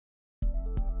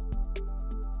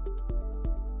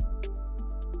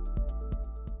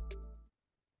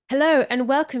Hello and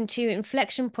welcome to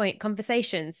Inflection Point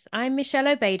Conversations. I'm Michelle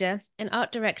Obeda, an art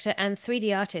director and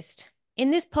 3D artist. In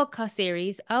this podcast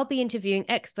series, I'll be interviewing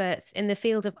experts in the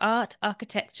field of art,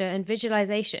 architecture, and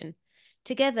visualization.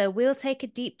 Together, we'll take a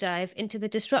deep dive into the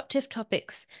disruptive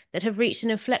topics that have reached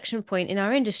an inflection point in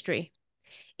our industry.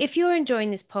 If you're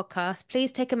enjoying this podcast,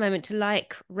 please take a moment to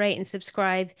like, rate, and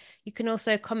subscribe. You can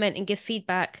also comment and give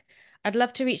feedback. I'd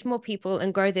love to reach more people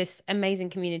and grow this amazing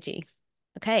community.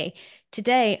 Okay,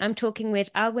 today I'm talking with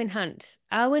Alwyn Hunt.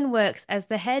 Alwyn works as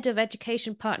the head of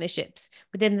education partnerships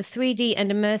within the 3D and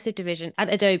immersive division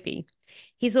at Adobe.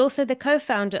 He's also the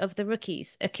co-founder of The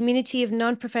Rookies, a community of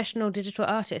non-professional digital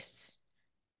artists.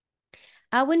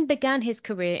 Alwyn began his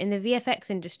career in the VFX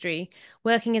industry,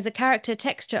 working as a character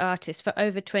texture artist for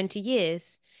over 20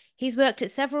 years. He's worked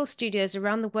at several studios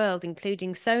around the world,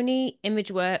 including Sony,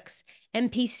 Imageworks,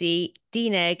 MPC,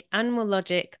 DNEG, Animal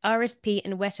Logic, RSP,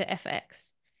 and Weta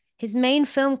FX. His main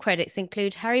film credits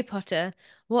include Harry Potter,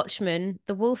 Watchmen,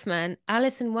 The Wolfman,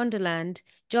 Alice in Wonderland,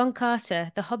 John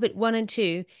Carter, The Hobbit 1 and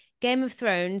 2, Game of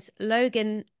Thrones,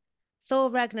 Logan,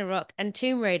 Thor Ragnarok, and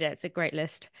Tomb Raider. It's a great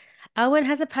list. Alwyn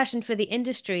has a passion for the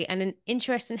industry and an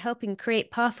interest in helping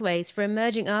create pathways for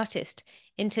emerging artists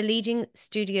into leading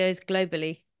studios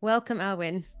globally. Welcome,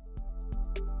 Alwyn.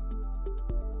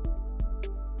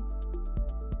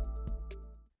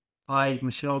 Hi,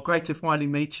 Michelle. Great to finally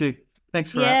meet you.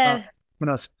 Thanks for Yeah,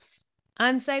 having us.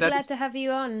 I'm so That glad is, to have you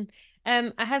on.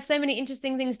 I have so many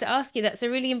interesting things to ask you. That's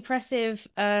a really impressive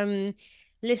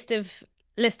list of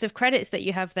list of credits that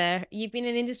you have there. You've been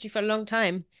in the industry for a long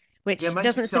time, yeah, which makes me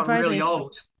doesn't sound surprise really me.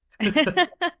 old.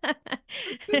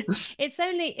 It's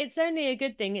only a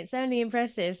good thing. It's only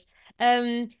impressive.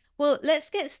 Um, well, let's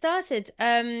get started.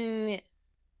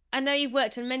 I know you've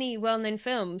worked on many well-known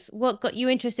films. What got you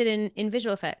interested in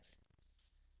visual effects?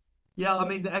 Yeah, I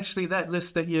mean, actually, that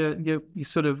list that you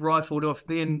sort of rifled off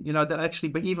then, that actually,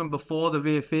 but even before the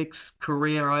VFX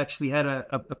career, I actually had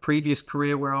a previous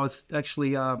career where I was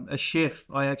actually a chef.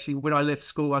 When I left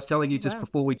school, I was telling you just Wow.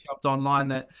 before we jumped online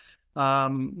that,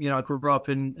 I grew up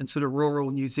in sort of rural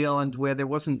New Zealand where there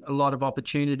wasn't a lot of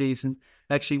opportunities. And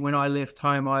actually, when I left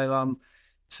home, I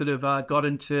sort of got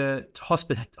into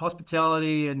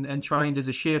hospitality and trained as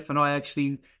a chef. And I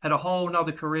actually had a whole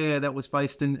nother career that was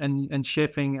based in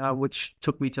chefing, which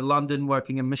took me to London,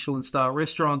 working in Michelin star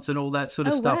restaurants and all that sort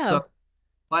of Oh, stuff. So wow.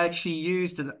 I actually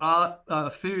used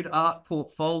food art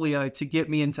portfolio to get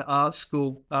me into art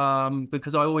school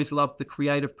because I always loved the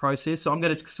creative process. So I'm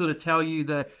going to sort of tell you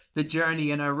the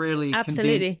journey in a really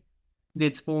Absolutely.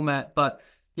 condensed format. But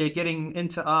yeah, getting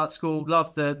into art school,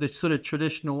 loved the sort of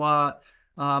traditional art.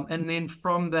 And then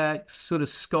from that sort of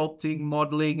sculpting,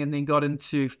 modeling, and then got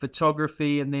into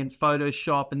photography and then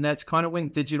Photoshop. And that's kind of when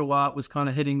digital art was kind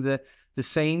of hitting the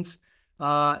scenes.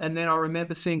 And then I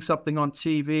remember seeing something on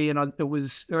TV, and it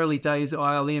was early days at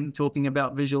ILM talking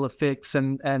about visual effects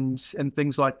and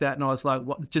things like that. And I was like,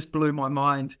 what? It just blew my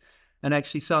mind. And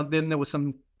actually, so then there were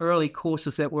some early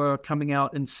courses that were coming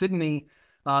out in Sydney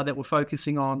that were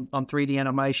focusing on 3D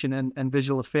animation and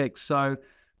visual effects. So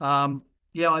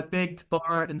yeah, I begged,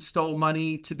 borrowed, and stole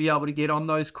money to be able to get on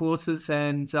those courses,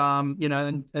 and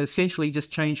essentially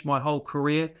just changed my whole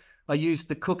career. I used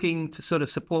the cooking to sort of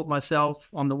support myself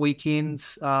on the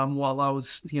weekends while I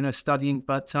was, studying.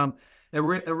 But it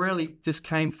really just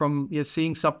came from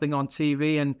seeing something on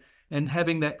TV and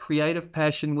having that creative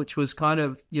passion, which was kind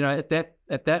of, at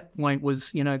that point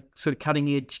was, sort of cutting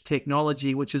edge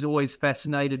technology, which has always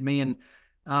fascinated me.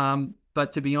 And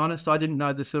but to be honest, I didn't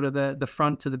know the sort of the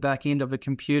front to the back end of a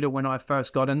computer when I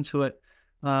first got into it.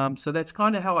 So that's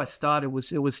kind of how I started.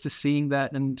 It was just seeing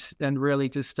that and really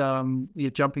just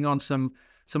jumping on some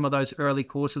of those early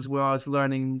courses where I was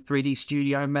learning 3D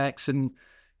Studio Max and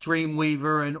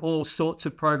Dreamweaver and all sorts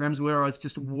of programs where I was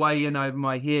just way in over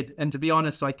my head. And to be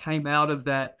honest, I came out of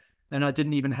that and I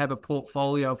didn't even have a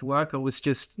portfolio of work. I was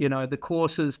just, the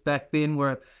courses back then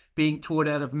were being taught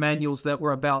out of manuals that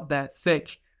were about that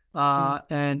thick.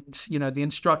 And, the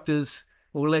instructors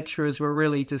or lecturers were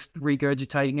really just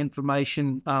regurgitating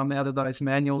information out of those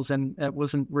manuals. And it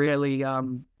wasn't really,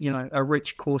 a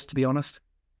rich course, to be honest.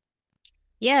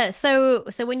 Yeah, so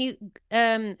when you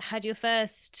had your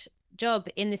first job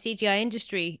in the CGI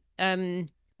industry,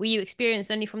 were you experienced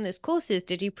only from those courses?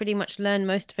 Did you pretty much learn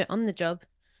most of it on the job?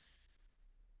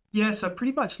 Yeah, so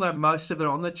pretty much learned most of it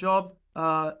on the job.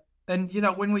 And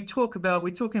when we're talking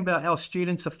about how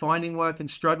students are finding work and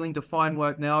struggling to find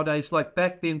work nowadays, like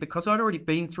back then, because I'd already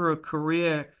been through a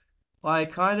career, I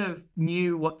kind of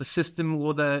knew what the system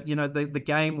or the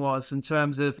game was in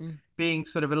terms of Mm. being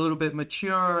sort of a little bit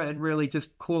mature and really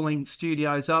just calling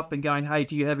studios up and going, hey,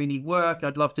 do you have any work?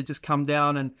 I'd love to just come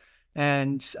down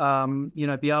and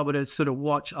be able to sort of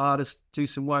watch artists do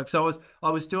some work. So I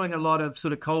was doing a lot of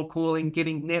sort of cold calling,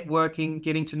 getting networking,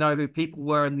 getting to know who people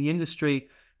were in the industry,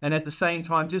 and at the same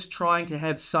time just trying to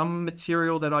have some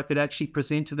material that I could actually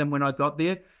present to them when I got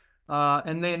there.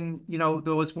 And then,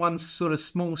 there was one sort of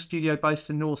small studio based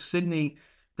in North Sydney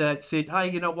that said, hey,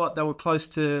 you know what, they were close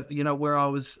to, where I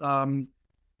was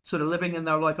sort of living, and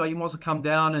they were like, oh, you must have come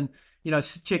down and,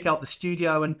 check out the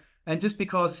studio. And just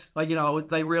because,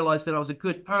 they realized that I was a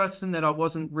good person, that I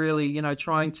wasn't really,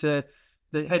 trying to,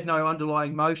 that had no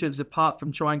underlying motives apart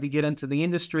from trying to get into the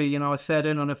industry. I sat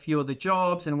in on a few of the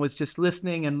jobs and was just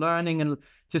listening and learning and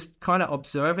just kind of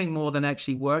observing more than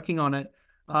actually working on it.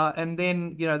 And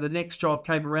then, the next job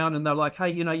came around and they're like,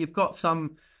 hey, you've got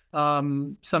some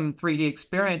 3D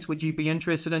experience. Would you be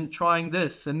interested in trying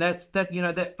this? And that's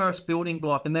that first building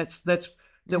block. And that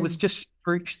was just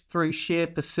through sheer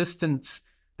persistence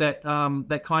that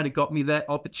kind of got me that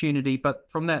opportunity. But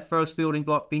from that first building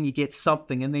block, then you get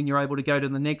something, and then you're able to go to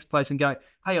the next place and go,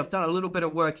 hey, I've done a little bit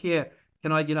of work here.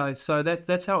 Can I, so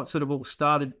that's how it sort of all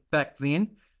started back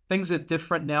then. Things are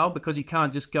different now because you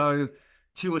can't just go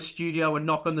to a studio and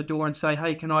knock on the door and say,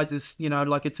 hey, can I just,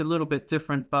 it's a little bit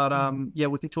different. But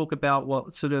we can talk about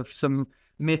what sort of some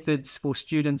methods for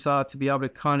students are to be able to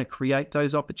kind of create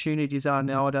those opportunities are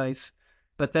nowadays.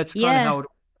 But that's kind of how it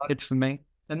started for me.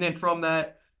 And then from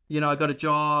that, I got a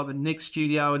job in next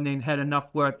studio and then had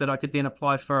enough work that I could then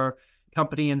apply for a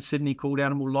company in Sydney called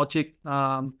Animal Logic.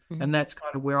 And that's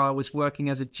kind of where I was working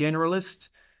as a generalist.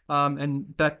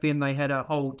 And back then they had a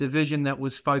whole division that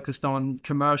was focused on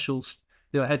commercials.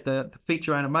 They had the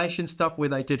feature animation stuff where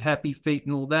they did Happy Feet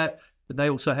and all that, but they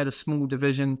also had a small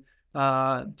division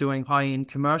doing high-end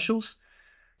commercials.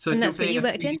 So and that's what you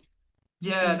worked in?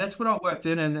 Yeah, that's what I worked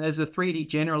in. And as a 3D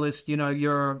generalist,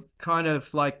 you're kind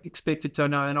of like expected to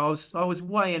know. And I was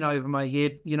way in over my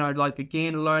head, like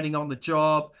again, learning on the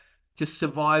job, just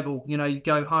survival. You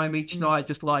go home each night,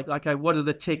 just like, okay, what are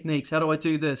the techniques? How do I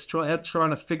do this?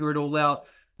 Trying to figure it all out.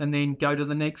 And then go to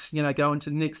the next, go into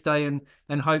the next day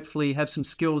and hopefully have some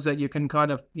skills that you can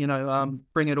kind of,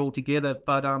 bring it all together.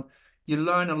 But you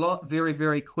learn a lot very,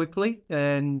 very quickly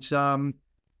and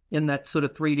in that sort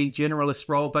of 3D generalist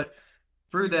role. But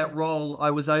through that role,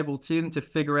 I was able to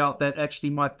figure out that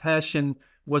actually my passion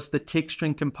was the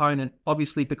texturing component,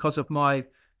 obviously because of my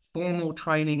formal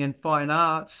training in fine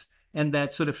arts and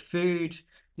that sort of food,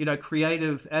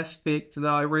 creative aspect, that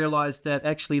I realized that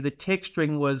actually the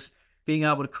texturing was being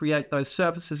able to create those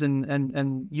surfaces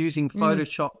and using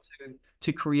Photoshop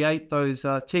to create those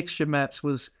texture maps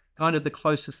was kind of the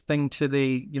closest thing to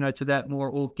the, to that more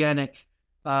organic,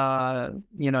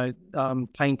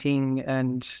 painting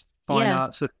and fine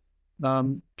art sort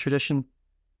of tradition.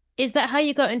 Is that how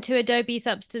you got into Adobe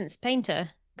Substance Painter?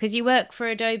 Because you work for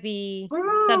Adobe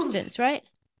Substance, right?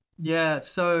 Yeah,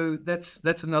 so that's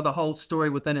another whole story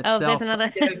within itself. Oh, there's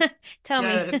another. Tell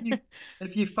me.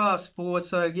 If you fast forward,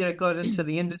 so got into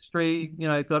the industry,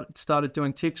 got started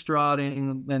doing texture art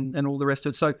and all the rest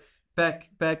of it. So back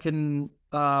in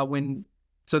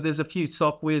so there's a few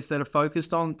softwares that are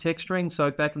focused on texturing.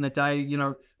 So back in the day,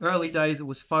 early days it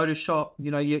was Photoshop.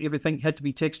 Everything had to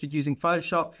be textured using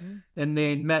Photoshop, and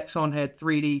then Maxon had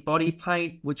 3D body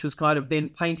paint, which was kind of then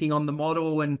painting on the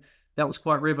model, and that was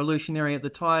quite revolutionary at the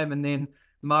time. And then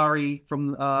Mari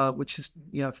from which is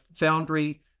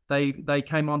Foundry, they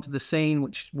came onto the scene,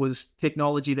 which was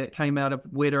technology that came out of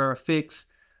Weta effects.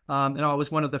 And I was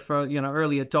one of the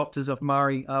early adopters of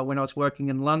Mari when I was working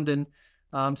in London.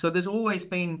 So there's always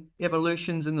been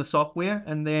evolutions in the software.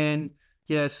 And then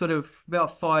sort of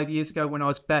about 5 years ago when I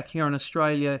was back here in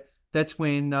Australia, that's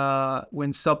when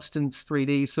Substance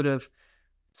 3D sort of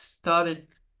started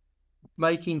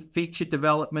making feature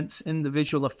developments in the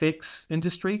visual effects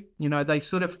industry. They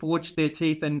sort of forged their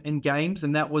teeth in games,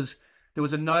 and there was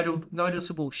a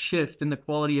noticeable shift in the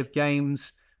quality of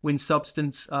games when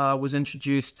Substance was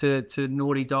introduced to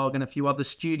Naughty Dog and a few other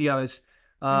studios.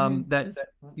 That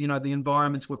the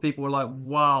environments where people were like,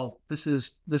 wow, this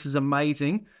is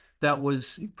amazing. That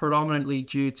was predominantly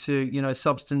due to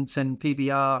Substance and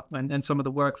PBR and some of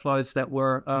the workflows that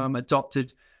were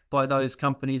adopted by those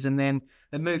companies. And then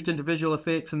it moved into visual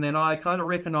effects, and then I kind of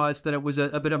recognized that it was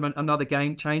a bit of another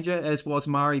game changer, as was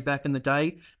Mari back in the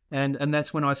day. And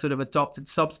that's when I sort of adopted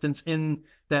Substance in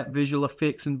that visual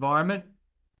effects environment.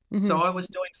 So I was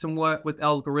doing some work with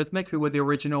Algorithmic, who were the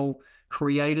original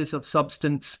creators of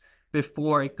Substance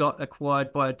before it got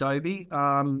acquired by Adobe.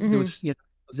 It was, I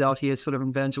was out here sort of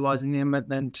evangelizing them,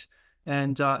 and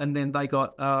then they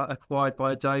got acquired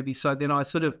by Adobe. So then I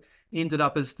sort of ended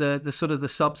up as the sort of the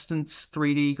substance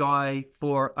 3D guy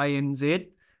for ANZ.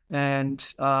 And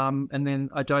then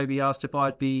Adobe asked if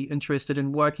I'd be interested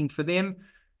in working for them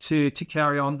to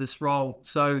carry on this role.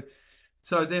 So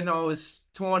then I was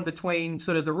torn between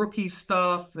sort of the rookie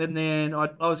stuff, and then I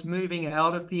was moving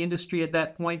out of the industry at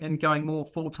that point and going more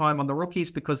full-time on the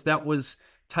rookies because that was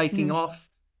taking Mm. off.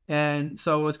 And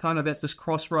so I was kind of at this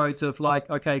crossroads of like,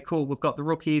 okay, cool, we've got the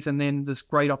rookies and then this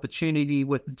great opportunity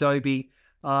with Adobe,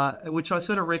 which I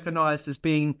sort of recognized as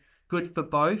being good for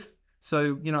both.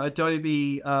 So,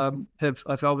 Adobe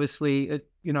have obviously,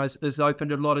 has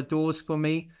opened a lot of doors for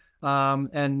me.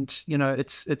 And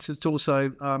it's also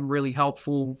really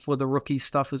helpful for the rookie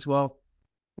stuff as well.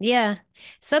 Yeah.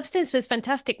 Substance was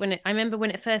fantastic I remember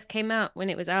when it first came out, when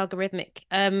it was algorithmic.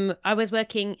 I was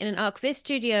working in an ArcViz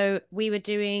studio. We were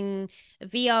doing a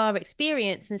VR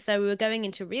experience, and so we were going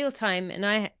into real time, and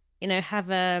I, have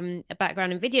a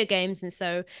background in video games, and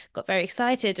so got very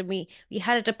excited. And we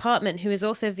had a department who was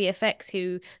also VFX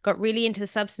who got really into the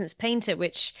Substance Painter,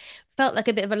 which felt like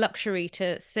a bit of a luxury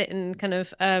to sit and kind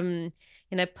of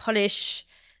polish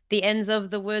the ends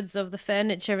of the woods of the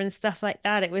furniture and stuff like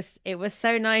that. It was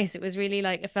so nice. It was really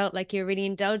like, it felt like you're really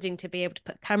indulging to be able to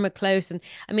put camera close. And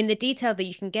I mean, the detail that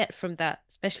you can get from that,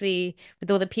 especially with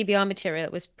all the PBR material,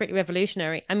 it was pretty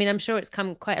revolutionary. I mean, I'm sure it's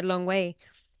come quite a long way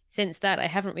since that. I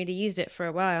haven't really used it for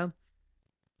a while.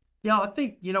 Yeah, I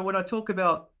think, when I talk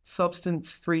about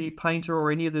Substance 3D Painter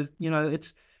or any of the,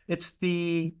 it's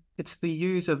the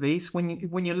use of ease.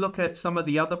 When you look at some of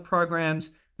the other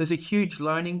programs, there's a huge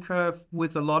learning curve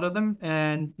with a lot of them,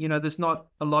 and there's not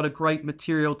a lot of great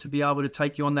material to be able to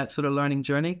take you on that sort of learning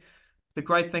journey. The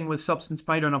great thing with Substance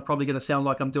Painter, and I'm probably going to sound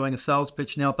like I'm doing a sales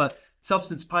pitch now, but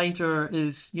Substance Painter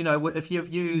is, if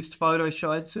you've used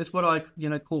Photoshop, it's what I,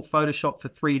 call Photoshop for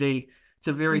 3D. It's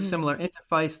a very Hmm. similar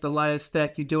interface, the layer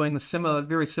stack. You're doing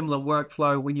very similar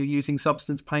workflow when you're using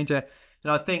Substance Painter.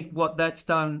 And I think what that's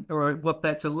done, or what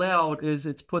that's allowed, is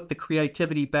it's put the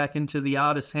creativity back into the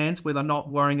artist's hands where they're not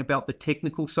worrying about the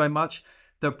technical so much.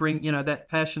 They bring, that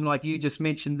passion, like you just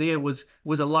mentioned there, was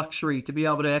a luxury to be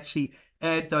able to actually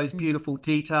add those beautiful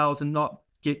details and not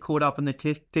get caught up in the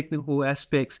technical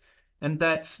aspects. And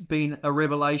that's been a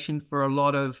revelation for a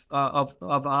lot of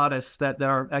artists, that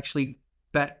they're actually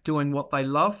back doing what they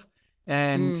love.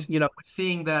 And, Mm. we're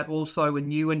seeing that also in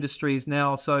new industries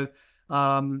now. So,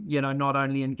 not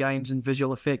only in games and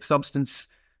visual effects, substance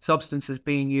is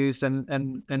being used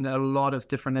in a lot of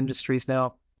different industries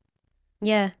now.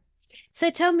 Yeah. So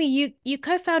tell me, you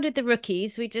co-founded the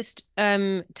Rookies. We just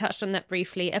touched on that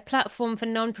briefly, a platform for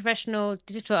non-professional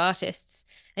digital artists,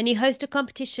 and you host a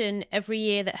competition every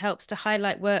year that helps to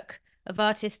highlight work of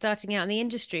artists starting out in the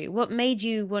industry. What made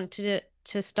you want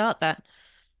to start that?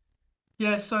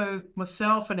 Yeah, so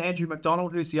myself and Andrew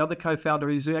McDonald, who's the other co-founder,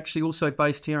 who's actually also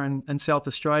based here in South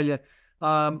Australia,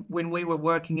 when we were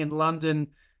working in London,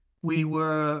 we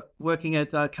were working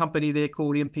at a company there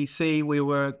called MPC. We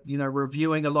were,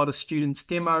 reviewing a lot of students'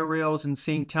 demo reels and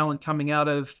seeing talent coming out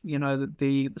of,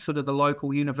 the sort of the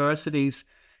local universities.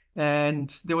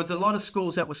 And there was a lot of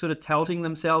schools that were sort of touting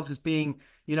themselves as being,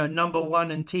 number one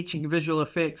in teaching visual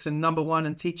effects and number one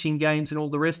in teaching games and all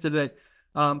the rest of it.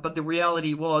 But the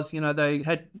reality was, they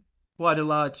had quite a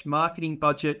large marketing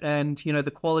budget, and,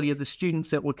 the quality of the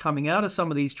students that were coming out of some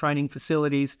of these training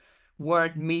facilities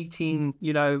weren't meeting,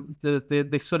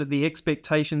 the sort of the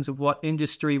expectations of what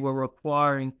industry were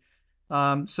requiring.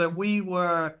 So we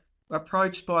were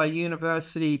approached by a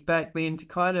university back then to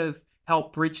kind of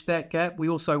help bridge that gap. We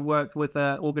also worked with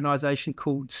an organization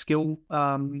called Skill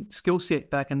Set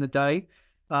back in the day.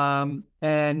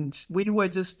 And we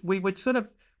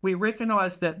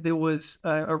recognized that there was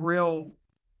a real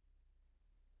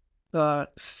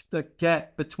the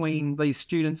gap between these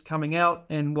students coming out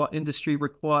and what industry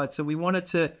required. So we wanted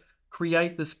to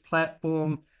create this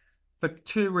platform for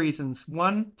two reasons.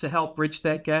 One, to help bridge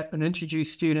that gap and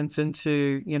introduce students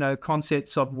into,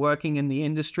 concepts of working in the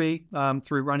industry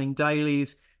through running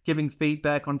dailies, giving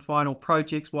feedback on final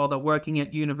projects while they're working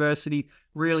at university,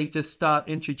 really just start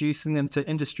introducing them to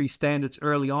industry standards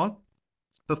early on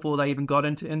before they even got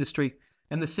into industry.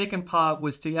 And the second part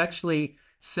was to actually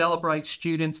celebrate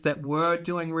students that were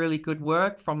doing really good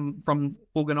work from from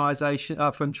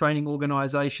training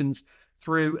organizations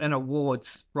through an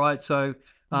awards, right? So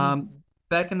Mhm.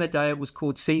 back in the day, it was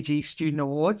called CG Student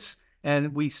Awards,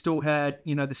 and we still had,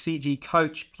 the CG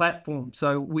Coach platform.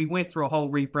 So we went through a whole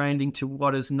rebranding to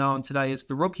what is known today as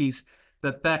the Rookies.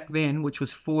 But back then, which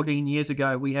was 14 years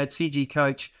ago, we had CG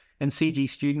Coach and CG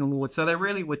Student Awards. So they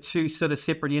really were two sort of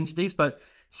separate entities. But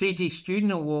CG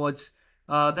Student Awards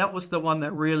That was the one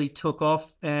that really took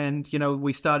off, and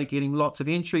we started getting lots of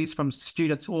entries from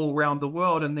students all around the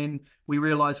world, and then we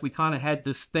realized we kind of had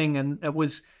this thing, and it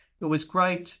was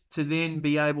great to then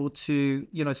be able to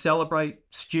celebrate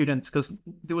students, because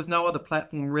there was no other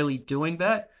platform really doing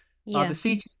that. Yeah. The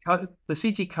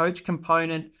CG coach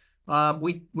component,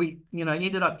 we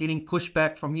ended up getting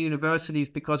pushback from universities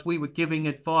because we were giving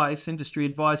advice, industry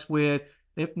advice, where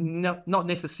it not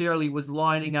necessarily was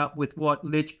lining up with what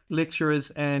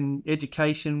lecturers and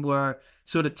education were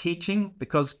sort of teaching,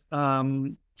 because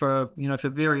for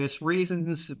various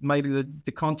reasons, maybe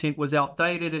the content was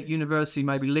outdated at university,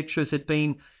 maybe lecturers had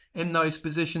been in those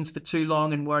positions for too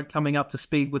long and weren't coming up to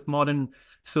speed with modern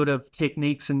sort of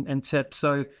techniques and tips.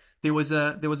 So there was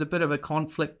a bit of a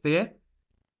conflict there.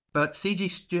 But CG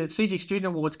Student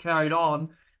Awards carried on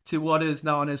to what is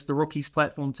known as the Rookies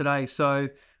platform today. So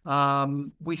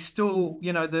we still,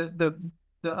 the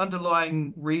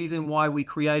underlying reason why we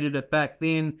created it back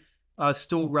then are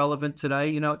still relevant today.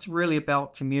 It's really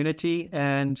about community,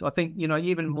 and I think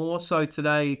even more so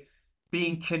today,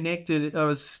 being connected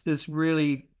is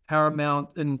really paramount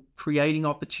in creating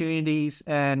opportunities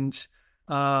and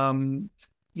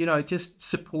just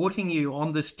supporting you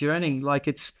on this journey. Like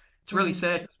it's really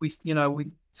sad. We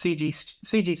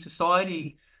CG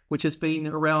Society, which has been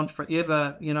around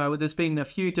forever. There's been a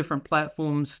few different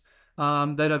platforms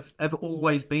that have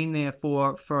always been there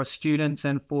for students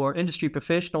and for industry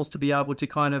professionals to be able to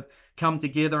kind of come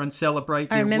together and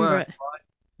celebrate I their remember work. it.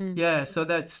 Mm. Yeah, so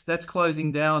that's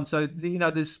closing down. So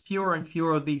there's fewer and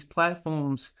fewer of these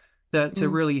platforms that to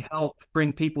really help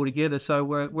bring people together. So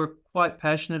we're quite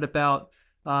passionate about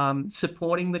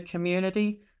supporting the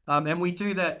community. And we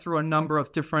do that through a number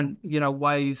of different,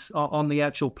 ways on the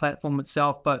actual platform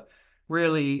itself. But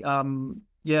really,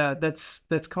 yeah,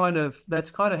 that's kind of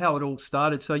how it all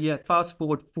started. So yeah, fast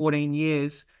forward 14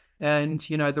 years, and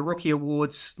the Rookie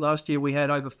Awards last year, we had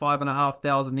over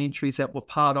 5,500 entries that were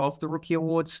part of the Rookie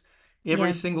Awards. Every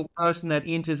Yeah. single person that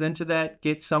enters into that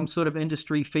gets some sort of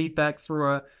industry feedback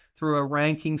through a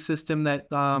ranking system that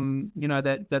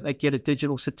that they get a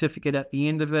digital certificate at the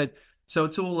end of it. So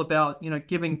it's all about,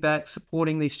 giving back,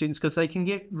 supporting these students, because they can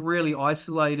get really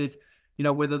isolated,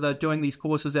 whether they're doing these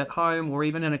courses at home or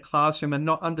even in a classroom, and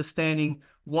not understanding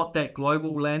what that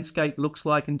global landscape looks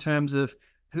like in terms of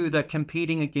who they're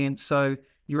competing against. So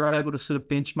you're able to sort of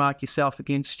benchmark yourself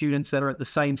against students that are at the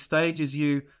same stage as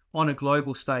you on a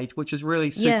global stage, which is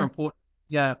really super Yeah. important.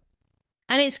 Yeah.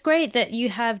 And it's great that you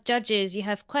have judges. You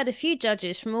have quite a few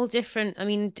judges from all different, I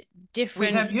mean, We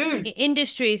different have you.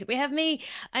 industries. We have me.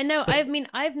 I know. I mean,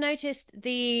 I've noticed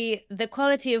the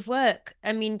quality of work.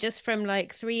 I mean, just from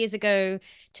like 3 years ago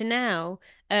to now,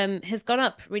 has gone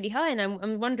up really high. And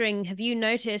I'm wondering, have you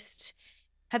noticed,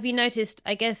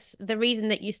 I guess, the reason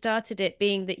that you started it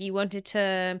being that you wanted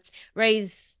to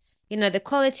raise, the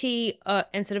quality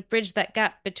and sort of bridge that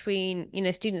gap between,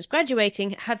 students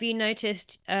graduating. Have you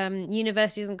noticed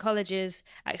universities and colleges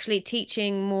actually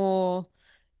teaching more,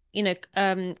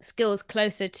 skills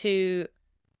closer to,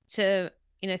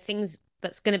 things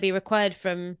that's going to be required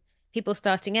from people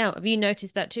starting out? Have you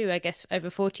noticed that too, I guess, over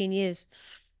 14 years?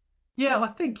 Yeah, I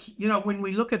think when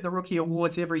we look at the Rookie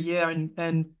Awards every year,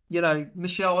 and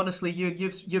Michelle, honestly,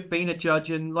 you've been a judge,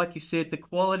 and like you said, the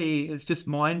quality is just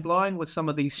mind blowing with some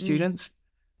of these Mm. students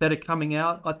that are coming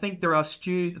out. I think there are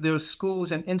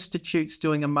schools and institutes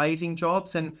doing amazing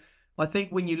jobs, and I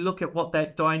think when you look at what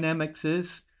that dynamics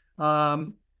is,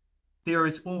 there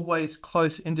is always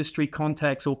close industry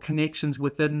contacts or connections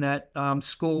within that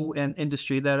school and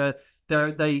industry that are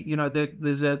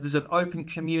there's an open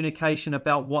communication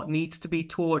about what needs to be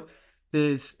taught.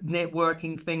 There's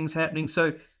networking things happening.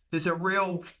 So there's a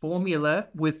real formula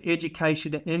with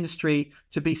education and industry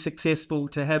to be successful,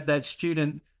 to have that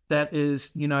student that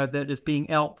is being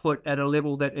output at a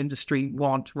level that industry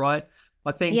want, right?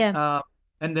 I think Yeah.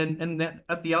 and then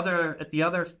at the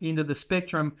other end of the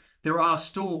spectrum, there are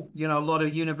still a lot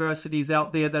of universities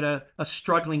out there that are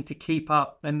struggling to keep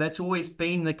up, and that's always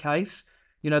been the case.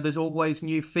 There's always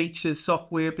new features,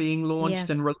 software being Yeah. launched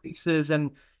and releases,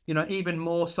 and even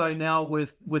more so now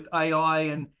with AI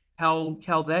and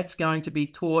how that's going to be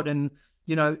taught. And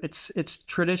it's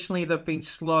traditionally they've been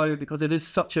slow because it is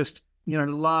such a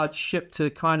large ship to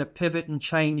kind of pivot and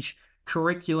change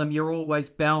curriculum. You're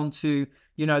always bound to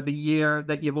the year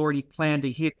that you've already planned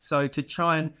to hit. So to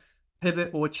try and pivot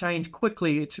or change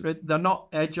quickly, they're not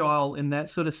agile in that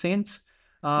sort of sense.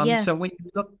 Yeah. So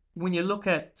when you look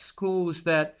at schools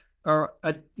that are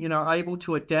able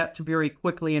to adapt very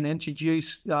quickly and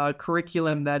introduce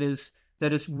curriculum that is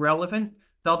relevant,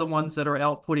 they're the ones that are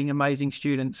outputting amazing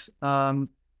students.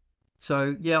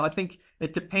 So yeah, I think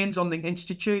it depends on the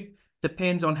institute,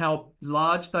 depends on how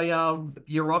large they are, the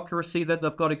bureaucracy that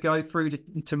they've got to go through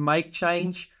to make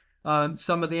change.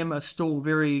 Some of them are still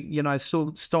very,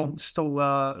 still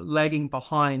lagging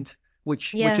behind,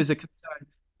 which Yeah. is a concern.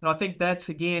 And I think that's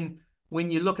again, when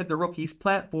you look at the rookies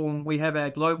platform, we have our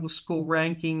global school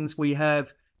rankings, we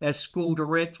have our school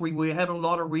directory, we have a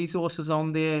lot of resources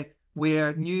on there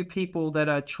where new people that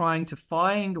are trying to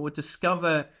find or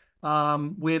discover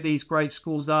where these great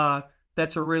schools are.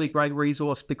 That's a really great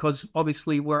resource because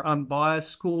obviously we're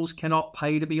unbiased. Schools cannot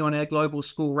pay to be on our global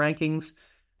school rankings.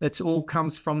 It all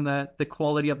comes from the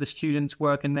quality of the students'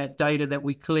 work and that data that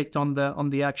we collect on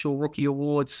the actual rookie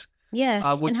awards,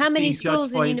 Yeah. And which how is many being judged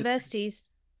schools and by. universities?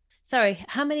 Sorry,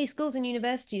 how many schools and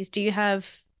universities do you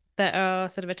have that are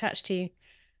sort of attached to you?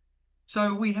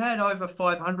 So we had over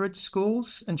 500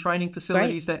 schools and training Great.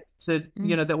 facilities that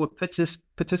Mm. that were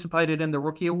participated in the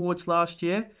Rookie Awards last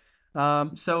year.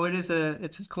 So it's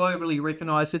globally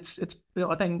recognized. It's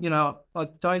I think I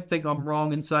don't think I'm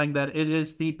wrong in saying that it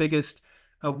is the biggest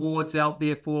awards out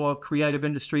there for creative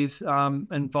industries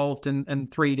involved in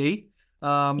 3D.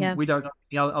 Yeah. We don't know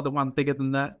the other one bigger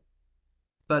than that.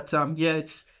 But yeah,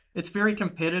 it's very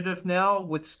competitive now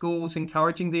with schools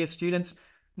encouraging their students,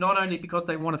 not only because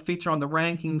they want to feature on the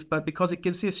rankings, but because it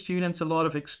gives their students a lot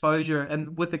of exposure,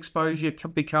 and with exposure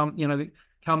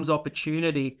comes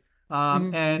opportunity.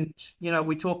 Mm. And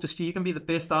we talk to students. You can be the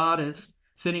best artist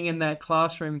sitting in that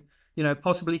classroom,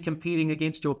 possibly competing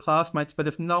against your classmates, but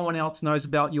if no one else knows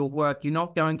about your work, you're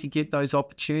not going to get those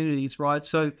opportunities, right?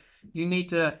 So you need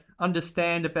to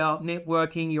understand about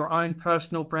networking, your own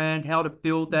personal brand, how to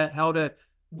build that,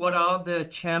 what are the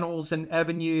channels and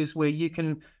avenues where you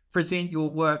can present your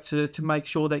work to make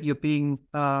sure that you're being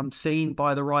seen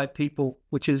by the right people,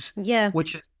 which is Yeah.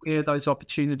 where those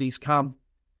opportunities come.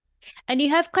 And you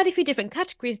have quite a few different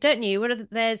categories, don't you?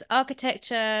 There's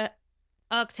architecture,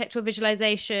 architectural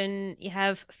visualization, you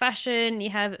have fashion, you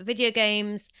have video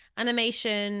games,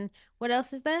 animation. What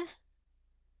else is there?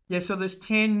 Yeah, so there's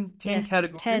 10 Yeah, 10.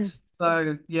 categories.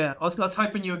 So yeah, I was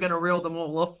hoping you were going to reel them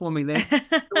all off for me then.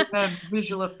 So we have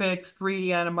visual effects,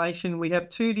 3D animation, we have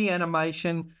 2D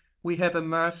animation, we have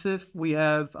immersive, we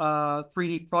have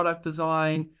 3D product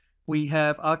design, we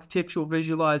have architectural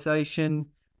visualization,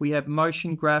 we have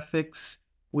motion graphics,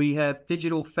 we have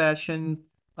digital fashion,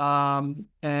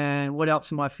 and what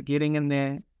else am I forgetting in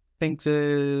there? Think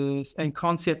and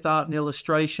concept art and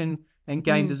illustration and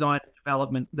game Mm, design and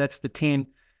development. That's the 10.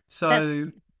 that's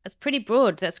So that's pretty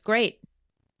broad. That's great.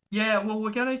 yeah, well,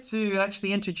 we're going to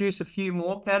actually introduce a few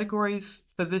more categories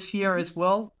for this year Mhm. as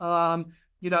well.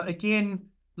 Again,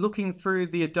 looking through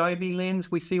the Adobe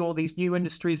lens, we see all these new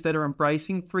industries that are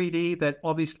embracing 3D that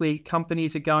obviously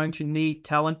companies are going to need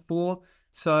talent for.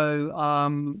 So,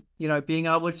 being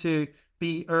able to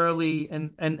be early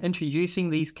and introducing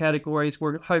these categories,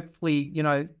 we're hopefully,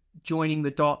 joining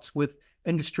the dots with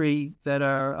industry that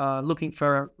are looking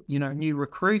for, new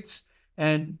recruits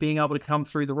and being able to come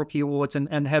through the rookie awards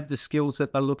and have the skills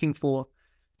that they're looking for.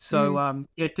 So Mm,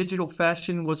 yeah, digital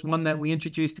fashion was one that we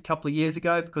introduced a couple of years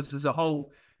ago because there's a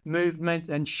whole movement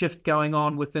and shift going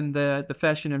on within the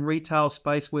fashion and retail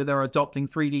space where they're adopting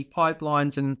 3D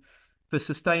pipelines and the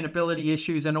sustainability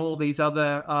issues and all these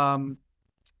other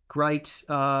great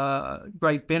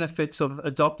benefits of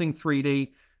adopting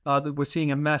 3D. That we're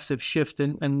seeing a massive shift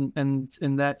in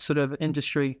that sort of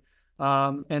industry.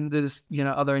 And there's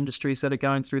other industries that are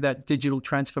going through that digital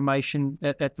transformation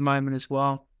at the moment as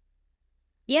well.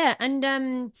 yeah,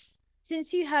 and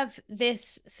since you have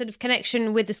this sort of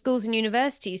connection with the schools and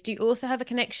universities, do you also have a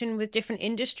connection with different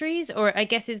industries? Or I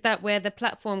guess is that where the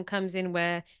platform comes in,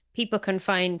 where people can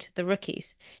find the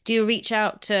rookies? Do you reach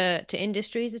out to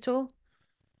industries at all?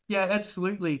 Yeah,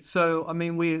 absolutely. So, I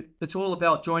mean, it's all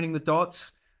about joining the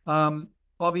dots.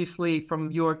 Obviously, from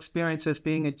your experience as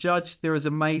being a judge, there is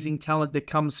amazing talent that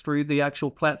comes through the actual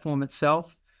platform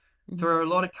itself. Mhm. For a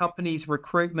lot of companies,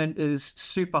 recruitment is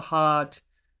super hard.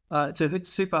 It's a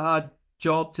super hard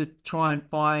job to try and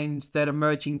find that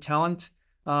emerging talent.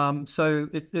 So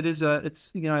it's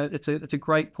a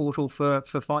great portal for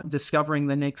discovering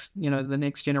the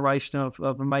next generation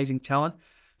of amazing talent.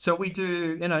 So we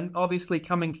do, obviously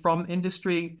coming from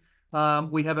industry,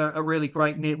 we have a really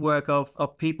great network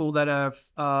of people that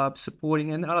are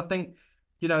supporting. And I think,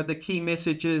 the key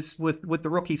message is with the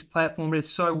Rookies platform, it is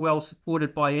so well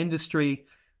supported by industry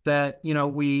that,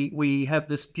 we have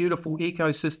this beautiful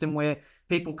ecosystem where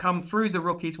people come through the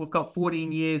Rookies. We've got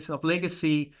 14 years of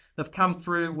legacy. They've come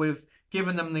through with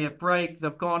given them their break.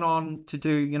 They've gone on to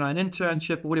do, an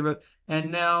internship or whatever.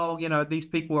 And now, these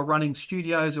people are running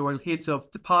studios or heads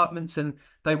of departments and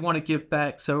they want to give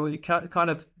back. So it kind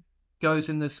of goes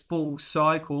in this full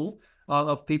cycle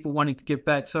of people wanting to give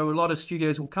back. So a lot of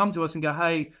studios will come to us and go,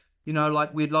 hey,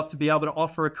 like we'd love to be able to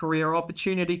offer a career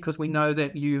opportunity because we know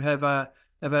that you have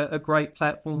a great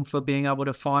platform for being able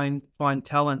to find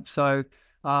talent. So,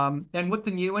 and with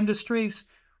the new industries,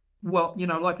 well,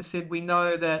 like I said, we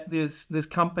know that there's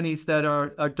companies that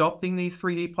are adopting these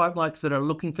 3D pipelines that are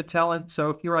looking for talent. So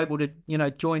if you're able to,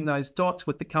 join those dots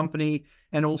with the company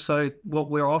and also what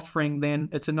we're offering, then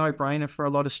it's a no-brainer for a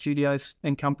lot of studios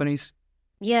and companies.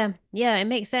 Yeah, yeah, it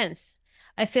makes sense.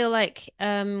 I feel like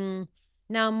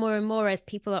now more and more as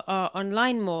people are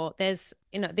online more, there's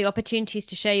the opportunities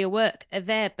to share your work are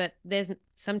there, but there's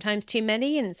sometimes too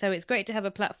many, and so it's great to have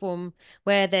a platform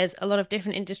where there's a lot of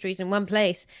different industries in one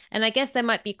place. And I guess there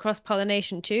might be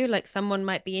cross-pollination too, like someone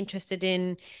might be interested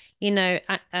in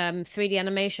 3D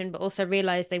animation, but also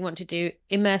realize they want to do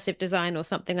immersive design or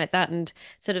something like that, and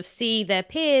sort of see their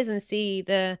peers and see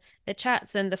the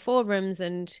chats and the forums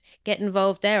and get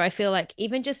involved there. I feel like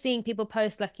even just seeing people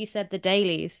post, like you said, the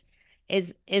dailies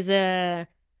is a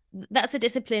that's a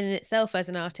discipline in itself as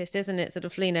an artist, isn't it? Sort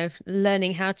of,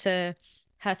 learning how to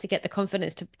get the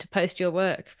confidence to post your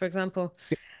work, for example.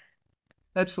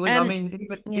 Absolutely. I Um, mean,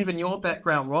 yeah. even your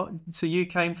background, right? So you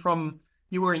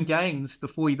were in games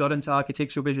before you got into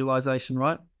architectural visualization,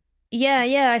 right? Yeah,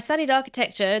 yeah. I studied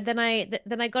architecture, then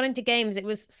I got into games. It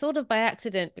was sort of by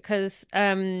accident because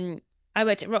I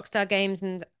worked at Rockstar Games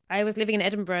and I was living in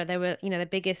Edinburgh. They were, the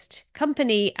biggest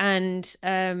company, and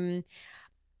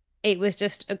it was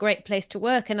just a great place to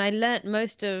work. And I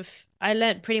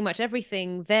learned pretty much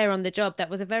everything there on the job. That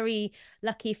was a very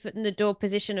lucky foot in the door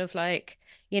position of, like,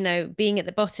 being at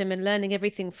the bottom and learning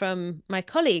everything from my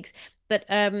colleagues. But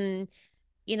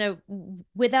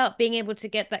without being able to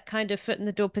get that kind of foot in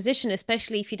the door position,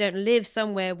 especially if you don't live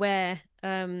somewhere where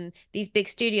these big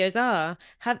studios are,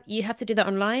 you have to do that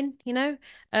online,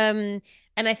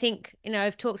 and I think,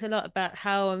 I've talked a lot about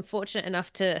how I'm fortunate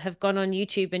enough to have gone on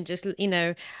YouTube and just,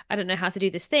 I don't know how to do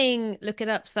this thing, look it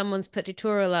up, someone's put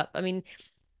tutorial up. I mean,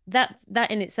 that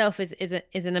in itself is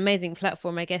an amazing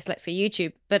platform, I guess, like for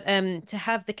YouTube. But to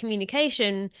have the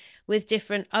communication with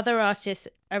different other artists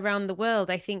around the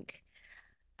world, I think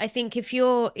if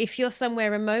you're somewhere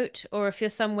remote, or if you're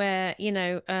somewhere,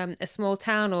 a small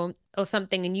town or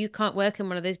something, and you can't work in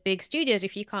one of those big studios,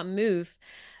 if you can't move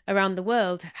around the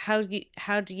world, how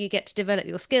do you get to develop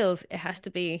your skills? It has to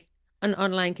be an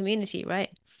online community, right?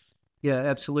 Yeah,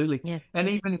 absolutely. Yeah. And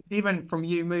even from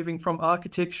you moving from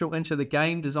architectural into the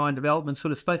game design development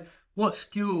sort of space, what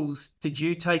skills did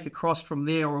you take across from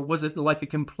there, or was it like a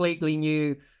completely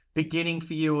new beginning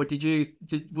for you, or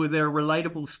were there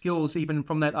relatable skills even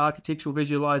from that architectural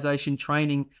visualization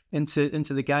training into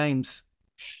the games?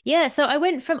 Yeah, so I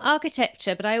went from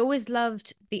architecture, but I always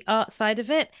loved the art side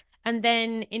of it. And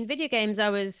then in video games,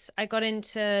 I got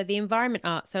into the environment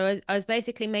art. So I was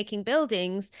basically making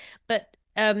buildings, but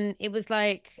it was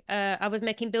like I was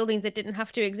making buildings that didn't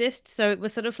have to exist. So it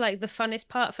was sort of like the funnest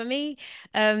part for me.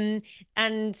 Um,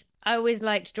 and I always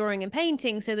liked drawing and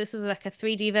painting, so this was like a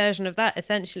 3D version of that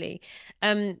essentially.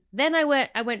 Then I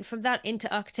went from that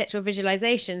into architectural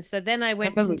visualization. So then I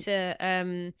went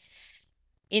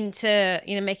into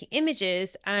making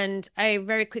images, and I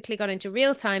very quickly got into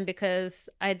real time because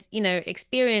I'd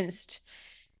experienced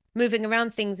moving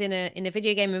around things in a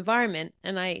video game environment.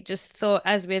 And I just thought,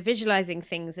 as we're visualizing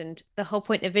things, and the whole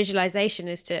point of visualization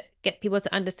is to get people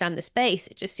to understand the space,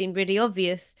 it just seemed really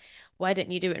obvious. Why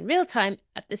don't you do it in real time?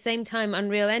 At the same time,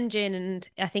 Unreal Engine, and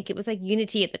I think it was like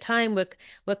Unity at the time,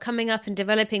 were coming up and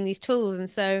developing these tools. And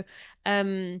so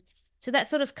that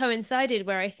sort of coincided,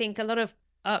 where I think a lot of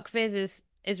ArcViz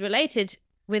is related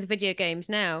with video games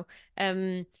now.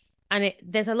 And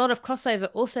there's a lot of crossover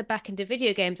also back into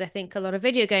video games. I think a lot of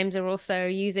video games are also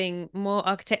using more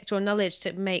architectural knowledge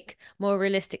to make more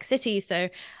realistic cities. So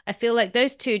I feel like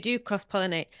those two do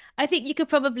cross-pollinate. I think you could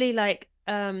probably, like,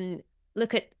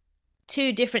 look at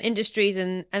two different industries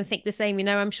and think the same.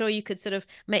 I'm sure you could sort of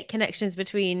make connections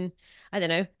between, I don't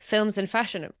know, films and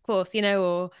fashion, of course,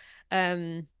 or I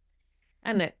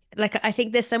don't know. Like, I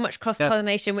think there's so much Yeah.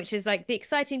 cross-pollination, which is like the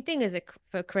exciting thing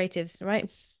for creatives, right?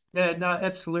 Yeah, no,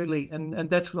 absolutely. And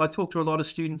that's what I talk to a lot of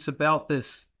students about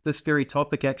this very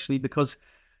topic actually, because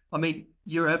I mean,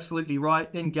 you're absolutely right.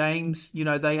 In games,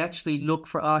 they actually look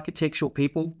for architectural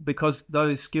people because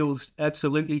those skills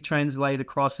absolutely translate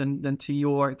across and to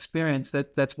your experience.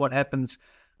 That's what happens.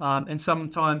 And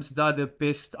sometimes they're the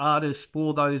best artists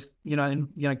for those,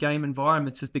 game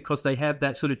environments, is because they have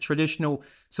that sort of traditional.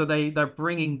 So they're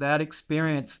bringing that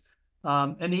experience.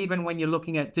 And even when you're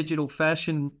looking at digital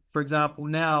fashion, for example,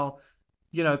 now,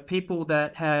 people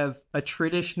that have a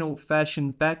traditional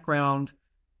fashion background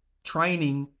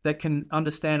training that can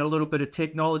understand a little bit of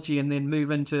technology and then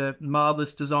move into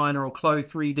Marvelous Designer or Clo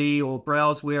 3D or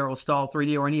Browseware or Style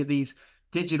 3D or any of these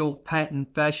digital pattern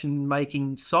fashion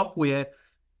making software.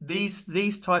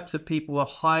 These types of people are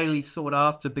highly sought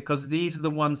after because these are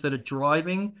the ones that are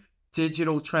driving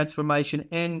digital transformation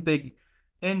and big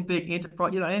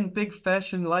enterprise, and big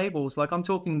fashion labels. Like, I'm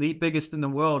talking the biggest in the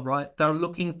world, right? They're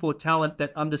looking for talent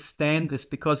that understand this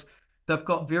because they've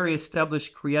got very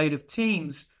established creative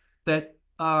teams that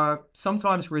are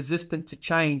sometimes resistant to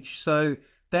change. So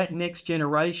that next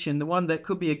generation, the one that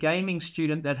could be a gaming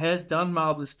student that has done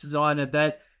Marvelous Designer,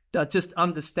 that just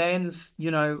understands,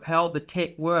 how the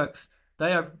tech works,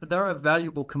 they're a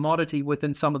valuable commodity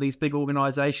within some of these big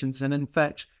organizations. And in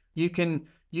fact, you can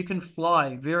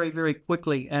fly very, very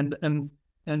quickly and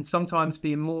sometimes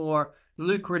be more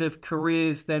lucrative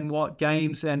careers than what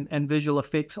games and visual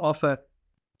effects offer.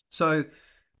 So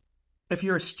if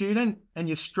you're a student and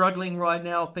you're struggling right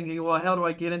now thinking, well, how do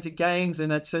I get into games?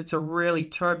 And it's a really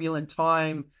turbulent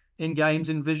time in games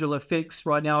and visual effects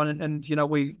right now. And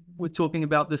we were talking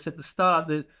about this at the start,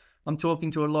 that I'm talking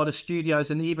to a lot of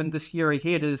studios, and even this year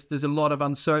ahead there's a lot of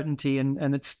uncertainty,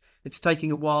 and it's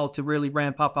taking a while to really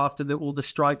ramp up after all the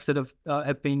strikes that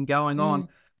have been going on.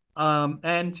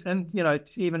 And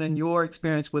even in your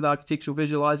experience with architectural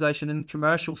visualization in the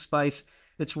commercial space,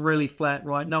 it's really flat,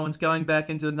 right? No one's going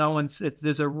back into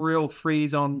there's a real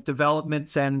freeze on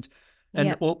developments and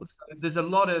Yep. there's a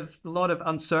lot of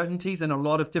uncertainties in a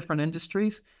lot of different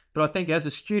industries. But I think as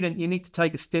a student, you need to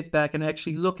take a step back and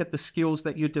actually look at the skills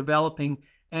that you're developing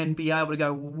and be able to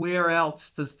go, where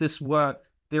else does this work?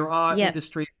 There are Yep.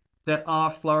 industries that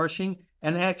are flourishing.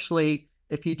 And actually,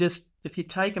 if you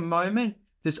take a moment,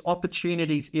 there's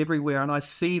opportunities everywhere. And I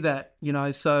see that,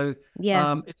 so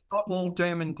Yeah. it's not all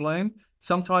doom and gloom.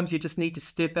 Sometimes you just need to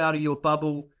step out of your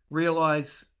bubble,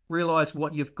 realize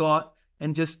what you've got,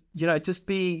 and just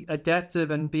be adaptive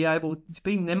and be able to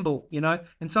be nimble,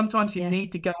 and sometimes you Yeah.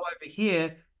 need to go over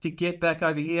here to get back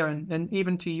over here. And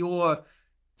even to your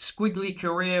squiggly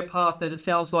career path, that it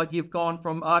sounds like you've gone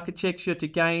from architecture to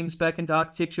games, back into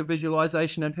architecture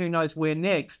visualization, and who knows where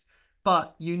next.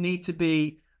 But you need to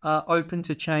be open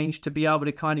to change to be able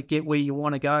to kind of get where you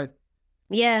want to go.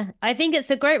 Yeah, I think it's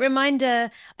a great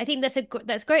reminder. I think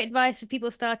that's great advice for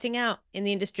people starting out in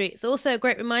the industry. It's also a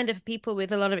great reminder for people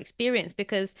with a lot of experience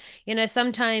because,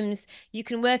 sometimes you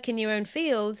can work in your own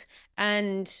field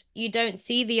and you don't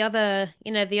see the other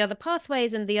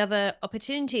pathways and the other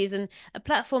opportunities. And a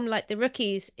platform like the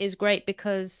Rookies is great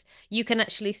because you can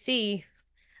actually see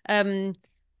um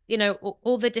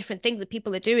all the different things that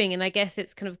people are doing, and I guess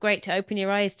it's kind of great to open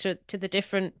your eyes to the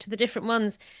different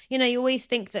ones. You always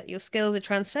think that your skills are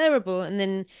transferable, and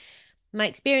then my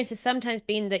experience has sometimes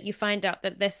been that you find out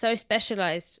that they're so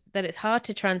specialized that it's hard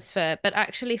to transfer, but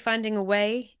actually finding a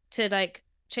way to like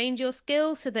change your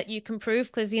skills so that you can prove,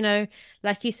 because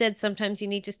like you said, sometimes you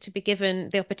need just to be given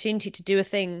the opportunity to do a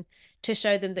thing to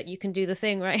show them that you can do the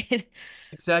thing, right?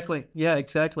 Exactly. Yeah,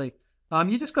 exactly.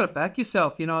 You just got to back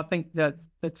yourself. I think that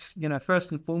that's,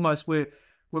 first and foremost, we're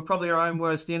probably our own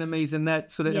worst enemies in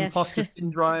that sort of Yeah. imposter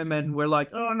syndrome, and we're like,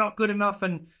 oh, not good enough.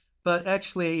 But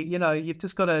actually, you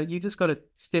just got to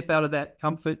step out of that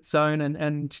comfort zone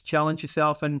and challenge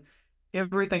yourself, and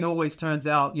everything always turns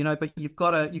out, but you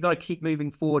got to keep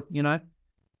moving forward.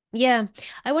 Yeah.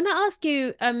 I want to ask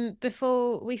you,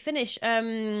 before we finish,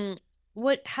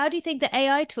 how do you think the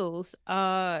AI tools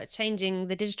are changing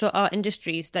the digital art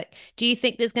industries? Like, do you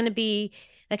think there's going to be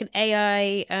like an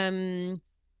AI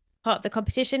part of the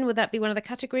competition? Would that be one of the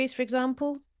categories, for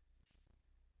example?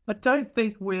 I don't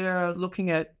think we're looking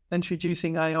at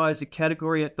introducing AI as a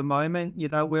category at the moment.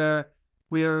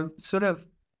 We're sort of,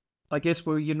 I guess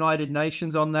we're United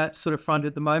Nations on that sort of front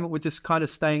at the moment. We're just kind of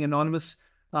staying anonymous.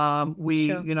 Sure. We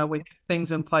have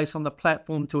things in place on the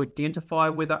platform to identify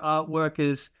whether artwork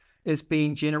is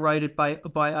being generated by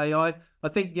AI. I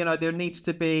think there needs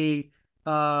to be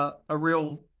a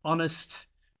real honest,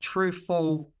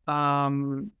 truthful,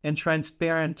 and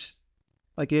transparent,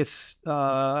 I guess,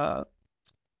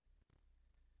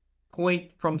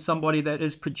 point from somebody that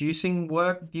is producing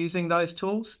work using those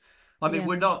tools. I mean, Yeah.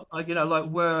 we're not, I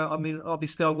mean,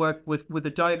 obviously I work with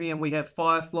Adobe and we have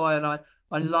Firefly, and I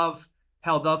love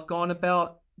how they've gone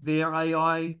about their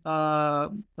AI,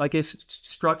 I guess,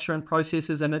 structure and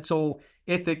processes, and it's all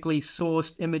ethically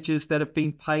sourced images that have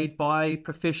been paid by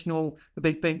professional,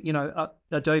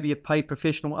 Adobe have paid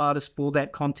professional artists for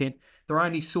that content. They're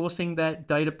only sourcing that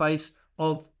database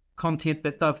of content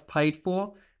that they've paid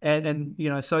for, and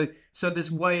so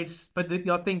there's ways, but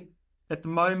I think at the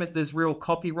moment there's real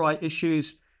copyright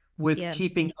issues with Yeah.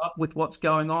 keeping up with what's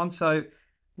going on. So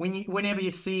whenever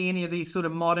you see any of these sort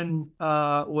of modern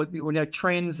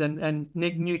trends and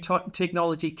new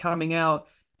technology coming out,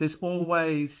 there's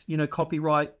always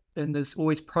copyright, and there's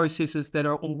always processes that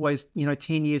are always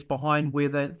 10 years behind where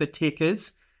the tech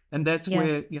is, and that's Yeah.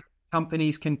 where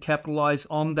companies can capitalize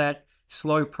on that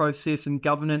slow process and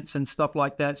governance and stuff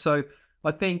like that. So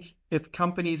I think if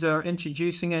companies are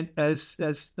introducing it as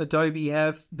Adobe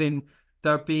have, then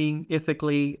they're being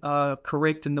ethically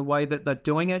correct in the way that they're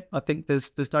doing it. I think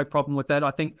there's no problem with that.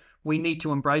 I think we need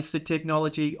to embrace the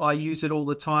technology. I use it all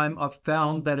the time. I've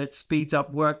found that it speeds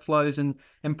up workflows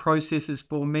and processes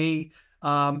for me.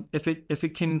 If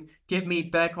it can get me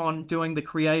back on doing the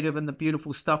creative and the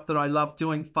beautiful stuff that I love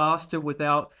doing faster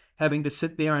without having to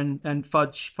sit there and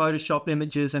fudge Photoshop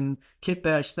images and kit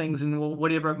bash things and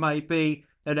whatever it may be,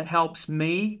 and it helps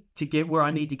me to get where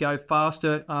I need to go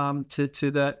faster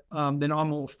to that, then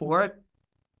I'm all for it.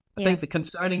 I think the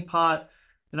concerning part,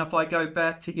 and if I go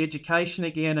back to education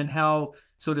again and how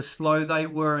sort of slow they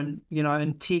were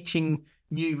in teaching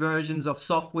new versions of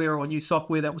software or new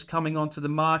software that was coming onto the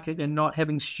market and not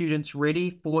having students ready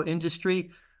for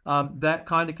industry, that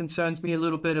kind of concerns me a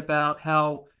little bit about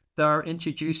how they're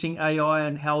introducing AI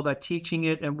and how they're teaching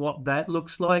it and what that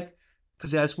looks like.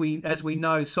 Because as we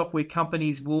know, software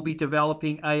companies will be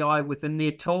developing AI within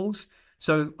their tools.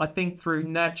 So I think through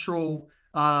natural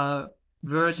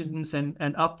versions and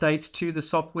updates to the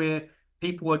software,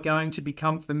 people are going to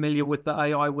become familiar with the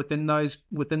AI within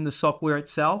the software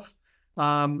itself.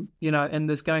 And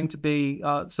there's going to be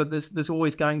there's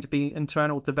always going to be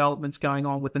internal developments going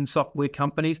on within software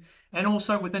companies and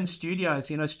also within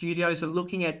studios. Studios are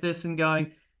looking at this and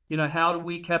going, how do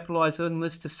we capitalize on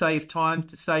this to save time,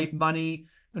 to save money,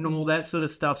 and all that sort of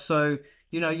stuff. So,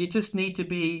 you just need to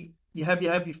have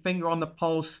your finger on the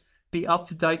pulse, be up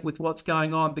to date with what's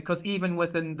going on, because even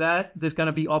within that, there's going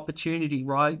to be opportunity,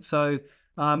 right? So,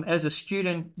 as a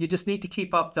student, you just need to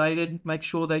keep updated, make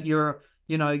sure that you're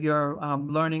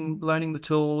learning the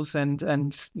tools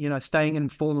and staying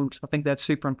informed. I think that's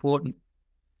super important.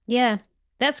 Yeah,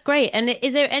 that's great. And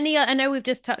is there any, I know we've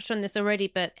just touched on this already,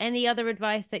 but any other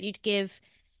advice that you'd give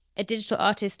a digital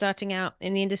artist starting out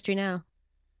in the industry now?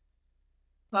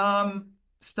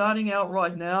 Starting out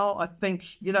right now, I think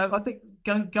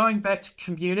going back to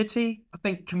community, I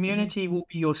think community will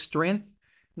be your strength.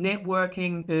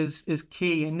 Networking is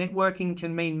key, and networking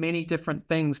can mean many different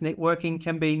things. Networking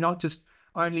can be not just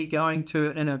only going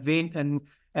to an event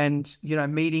and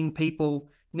meeting people.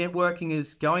 Networking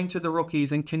is going to the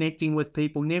rookies and connecting with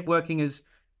people. Networking is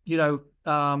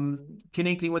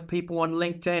connecting with people on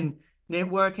LinkedIn.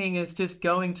 Networking is just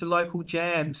going to local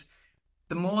jams.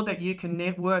 The more that you can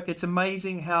network, it's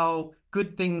amazing how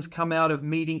good things come out of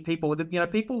meeting people.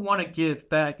 People want to give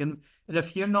back, and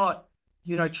if you're not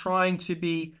trying to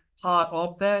be part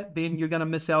of that, then you're going to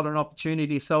miss out on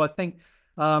opportunity. So I think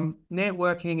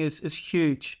networking is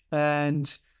huge.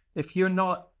 And if you're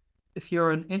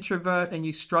an introvert and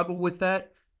you struggle with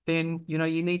that, then you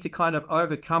need to kind of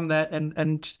overcome that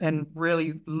and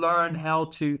really learn how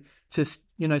to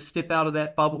step out of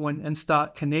that bubble and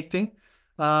start connecting.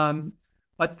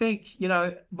 I think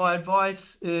my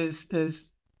advice is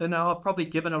I've probably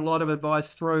given a lot of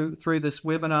advice through this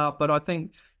webinar, but I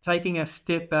think taking a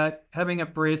step back, having a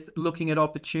breath, looking at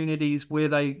opportunities where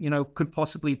they could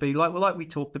possibly be, like we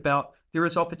talked about, there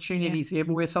is opportunities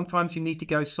everywhere. Sometimes you need to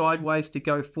go sideways to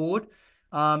go forward.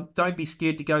 Don't be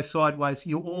scared to go sideways.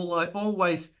 There will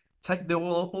always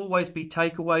be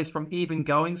takeaways from even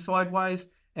going sideways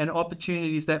and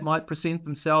opportunities that might present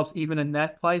themselves even in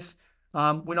that place.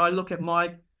 When I look at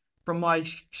from my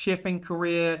chefing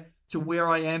career to where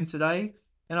I am today,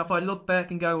 and if I look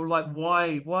back and go, like,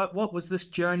 what was this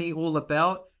journey all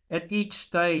about? At each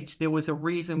stage, there was a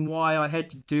reason why I had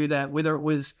to do that, whether it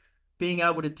was being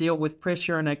able to deal with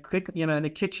pressure in a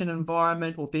kitchen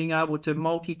environment, or being able to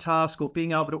multitask, or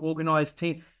being able to organize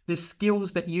team. There's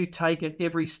skills that you take at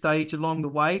every stage along the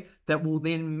way that will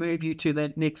then move you to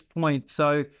that next point.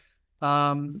 So,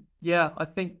 I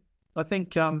think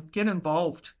get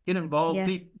involved.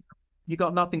 Yeah. You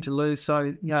got nothing to lose.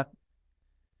 So yeah.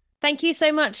 Thank you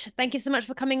so much. Thank you so much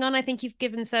for coming on. I think you've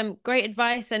given some great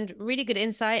advice and really good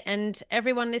insight, and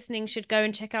everyone listening should go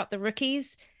and check out The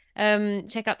Rookies.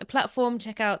 Check out the platform,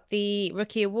 check out the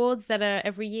Rookie Awards that are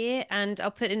every year, and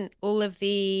I'll put in all of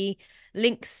the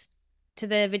links to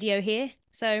the video here.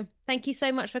 So thank you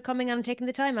so much for coming on and taking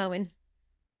the time, Alwyn.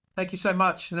 Thank you so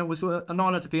much, and it was an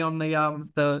honor to be on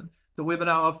the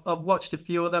webinar. I've watched a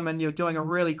few of them, and you're doing a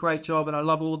really great job, and I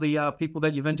love all the people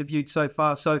that you've interviewed so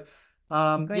far. So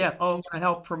Great. yeah, I'm going to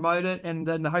help promote it, and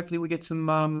then hopefully we get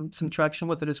some traction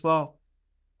with it as well.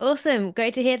 Awesome.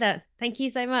 Great to hear that. Thank you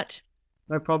so much.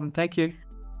 No problem. Thank you.